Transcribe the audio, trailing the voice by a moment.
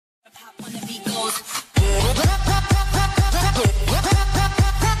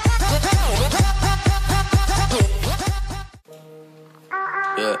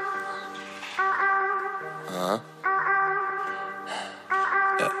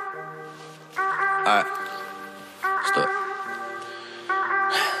Alright. Let's do it.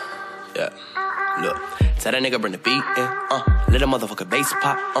 Yeah. Look. Tell that nigga bring the beat in, let a motherfucker bass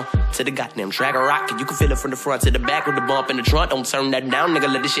pop, to the goddamn track rock. And you can feel it from the front to the back with the bump in the trunk. Don't turn that down,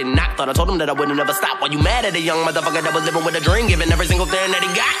 nigga, let this shit knock. Thought I told him that I wouldn't ever stop. Why you mad at a young motherfucker that was living with a dream, giving every single thing that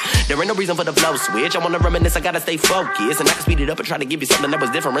he got? There ain't no reason for the flow switch. I wanna reminisce, I gotta stay focused. And I can speed it up and try to give you something that was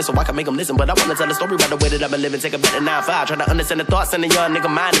different, so I can make them listen. But I wanna tell a story about the way that I've been living. Take a better 9-5, try to understand the thoughts in the young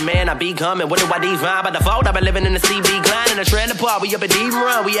nigga mind. And man, I be coming, what do I define? By default, I've been living in the CB grind. In the trailer park, we up at deep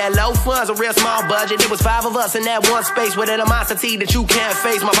run. We had low funds, a real small budget. It was 5 of us in that one space with an animosity that you can't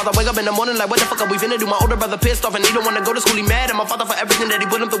face. My father wake up in the morning like, what the fuck are we finna do? My older brother pissed off and he don't wanna go to school. He mad at my father for everything that he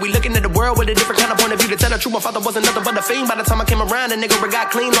put him through. We looking at the world with a different kind of point of view. To tell the truth, my father wasn't nothing but a fiend. By the time I came around, the nigga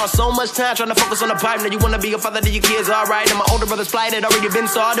got clean. Lost so much time trying to focus on the pipe. Now you wanna be a father to your kids, alright. And my older brother's plight had already been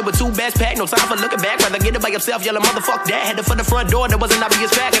started with 2 bags packed. No time for looking back, rather get it by yourself. Yelling motherfuck that, headed for the front door. There wasn't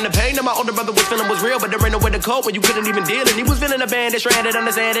obvious back. And the pain that my older brother was feeling was real, but there ain't no way to cope when you couldn't even deal. And he was feeling abandoned, stranded,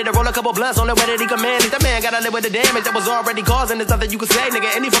 understanding. To roll a couple blunts on the way that he commanded. That man gotta live with the damage that was already caused. And there's nothing you can say,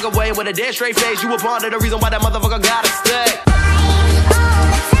 nigga, any fucking way. With a dead straight face, you a part of the reason why that motherfucker gotta stay.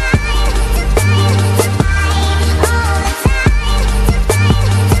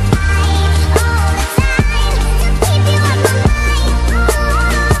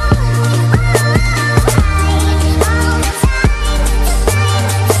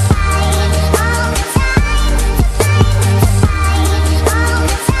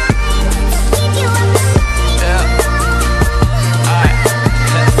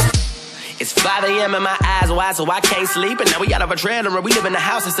 It's 5 AM and my eyes wide, so I can't sleep. And now we out of a trailer and we live in the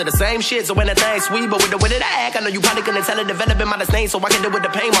house instead of the same shit. So when the thing's sweet, but with the way that I act, I know you probably couldn't tell it developing my disdain. So I can deal with the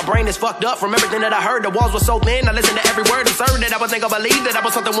pain. My brain is fucked up from everything that I heard. The walls were so thin, I listened to every word absurd that I would think I believed that I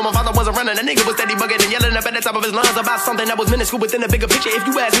was something when my father wasn't running. The nigga was steady bugging and yelling up at the top of his lungs about something that was minuscule within the bigger picture. If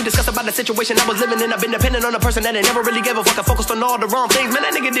you ask me, discuss about the situation I was living in, I've been dependent on a person that ain't never really gave a fuck. I focused on all the wrong things. Man,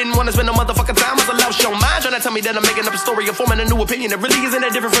 that nigga didn't want to spend no motherfucking time. Was a louse your mind trying to tell me that I'm making up a story or forming a new opinion. It really isn't that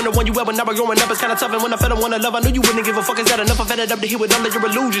different from the one you had when I was growing up. It's kind of tough. And when I felt I wanna love, I knew you wouldn't give a fuck. Is that enough? I fed it up to hear with all of your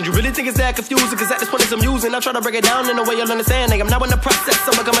illusions. You really think it's that confusing? Cause at this point it's amusing. I try to break it down in a way you'll understand. I'm now in the process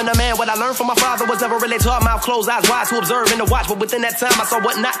of becoming a man. What I learned from my father was never really taught. Mouth closed, eyes wide to observe and to watch. But within that time I saw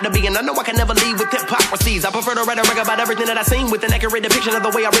what not to be. And I know I can never leave with hypocrisies. I prefer to write a record about everything that I seen with an accurate depiction of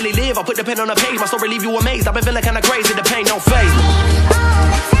the way I really live. I put the pen on the page, my story leave you amazed. I've been feeling kinda crazy, the pain don't faze me.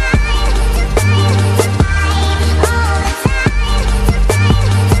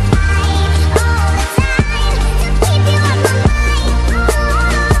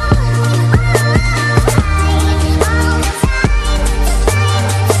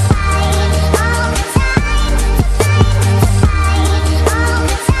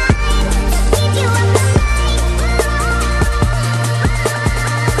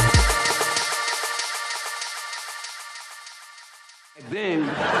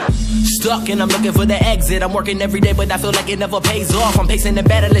 Stuck and I'm looking for the exit. I'm working every day, but I feel like it never pays off. I'm pacing and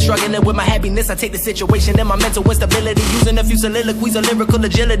battling, struggling with my happiness. I take the situation and my mental instability, using a few soliloquies of lyrical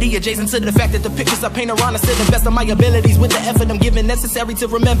agility, adjacent to the fact that the pictures I paint around are still the best of my abilities. With the effort I'm giving, necessary to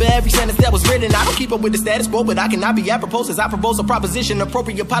remember every sentence that was written. I don't keep up with the status quo, but I cannot be apropos as I propose a proposition.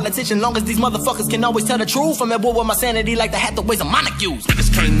 Appropriate politician, long as these motherfuckers can always tell the truth. I'm at war with my sanity like the Hathaways of Montagues.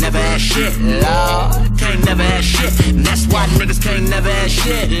 Niggas can't never ask shit, Lord. Can't never ask shit, and that's why niggas can't never ask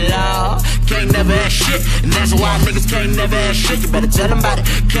shit, Lord. Can't never ask shit, and that's why niggas can't never ask shit. You better tell them about it.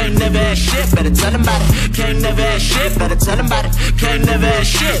 Can't never ask shit, better tell them about it. Can't never ask shit, better tell them about it. Can't never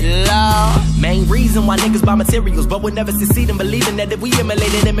ask shit, Lord. Main reason why niggas buy materials, but we'll never succeed in believing that if we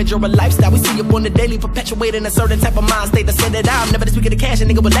emulate an image or a lifestyle we see up on the daily, perpetuating a certain type of mind state to send it out. Never to speak of the cash, a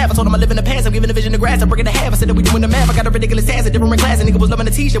nigga would laugh. I told him I live in the past, I'm giving a vision to grasp. I break it in half, I said that we doing the math. I got a ridiculous task, a different class. A nigga was loving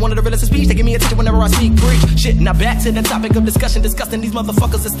to teach, they wanted the realest speech. They give me attention whenever I speak, preach. Shit, now back to the topic of discussion, discussing these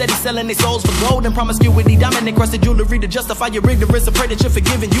motherfuckers are steady selling their souls for gold and promiscuity, diamond crusted jewelry to justify your ignorance. I pray that you're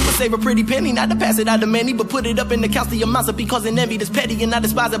forgiven. You would save a pretty penny, not to pass it out to many, but put it up in the counts the amounts of because in envy that's petty and I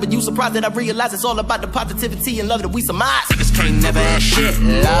despise it. But you surprised that I realize it's all about the positivity and love that we surmise. Niggas can't never ask shit,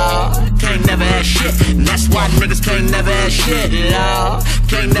 Lord. Can't never ask shit, and that's why niggas can't never ask shit, Lord.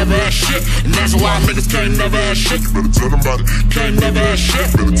 Can't never ask shit, and that's why niggas can't never ask shit. You better tell them about it. Can't never ask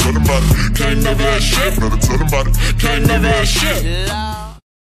shit, better tell them about it. Can't never ask shit, better tell them about it. Can't never ask shit, Lord.